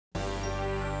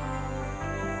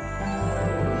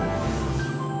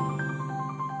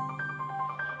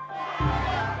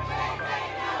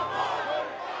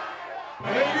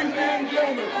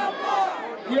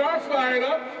moment. We are fired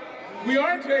up. We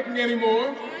aren't taking any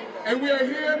more. And we are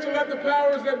here to let the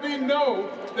powers that be know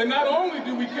that not only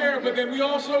do we care, but that we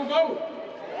also vote.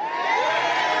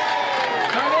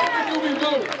 Not only do we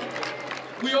vote,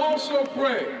 we also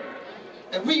pray.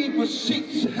 And we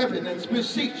beseech heaven and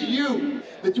beseech you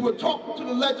that you will talk to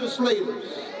the legislators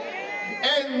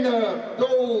and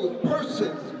those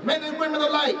persons, men and women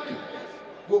alike,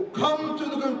 will come to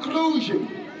the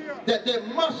conclusion that there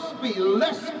must be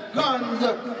less guns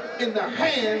in the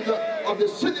hands of the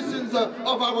citizens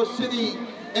of our city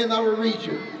and our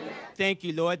region. Thank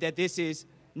you, Lord, that this is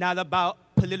not about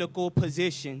political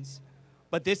positions,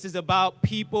 but this is about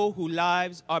people whose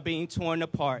lives are being torn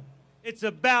apart. It's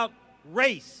about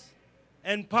race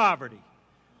and poverty,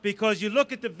 because you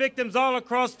look at the victims all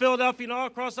across Philadelphia and all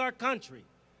across our country.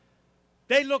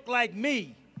 They look like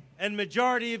me and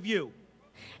majority of you.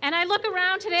 And I look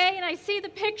around today and I see the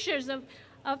pictures of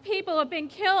people who have been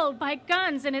killed by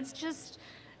guns, and it's just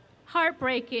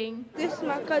heartbreaking. This is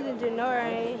my cousin Janora,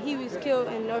 and he was killed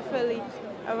in North Philly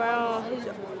around his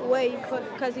way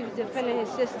because he was defending his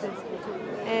sister.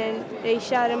 And they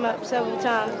shot him up several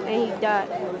times and he died.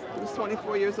 He was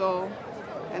 24 years old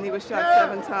and he was shot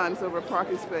 7 times over a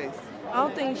parking space. I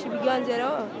don't think it should be guns at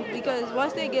all, because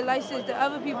once they get licensed, the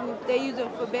other people, they use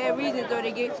them for bad reasons or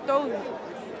they get stolen.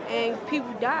 And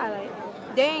people die.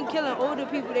 Like, they ain't killing older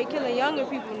people, they killing younger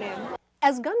people now.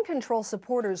 As gun control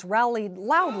supporters rallied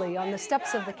loudly on the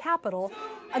steps of the Capitol,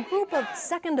 a group of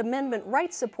Second Amendment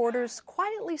rights supporters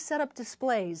quietly set up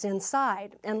displays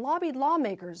inside and lobbied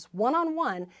lawmakers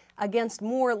one-on-one against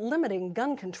more limiting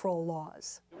gun control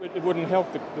laws. It wouldn't help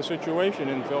the situation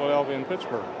in Philadelphia and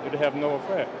Pittsburgh. It would have no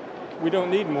effect. We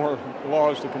don't need more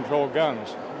laws to control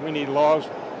guns. We need laws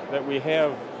that we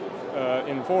have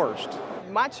enforced.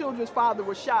 My children's father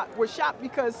was shot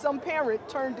because some parent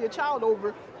turned their child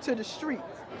over to the street.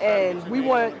 And we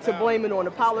want to blame it on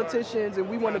the politicians, and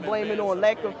we want to blame it on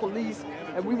lack of police,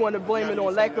 and we want to blame it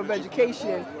on lack of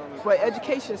education. But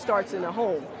education starts in the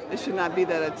home. It should not be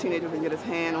that a teenager can get his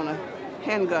hand on a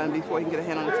handgun before he can get a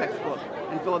hand on a textbook.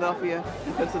 In Philadelphia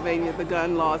and Pennsylvania, the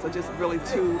gun laws are just really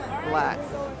too lax.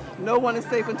 No one is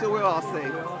safe until we're all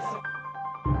safe.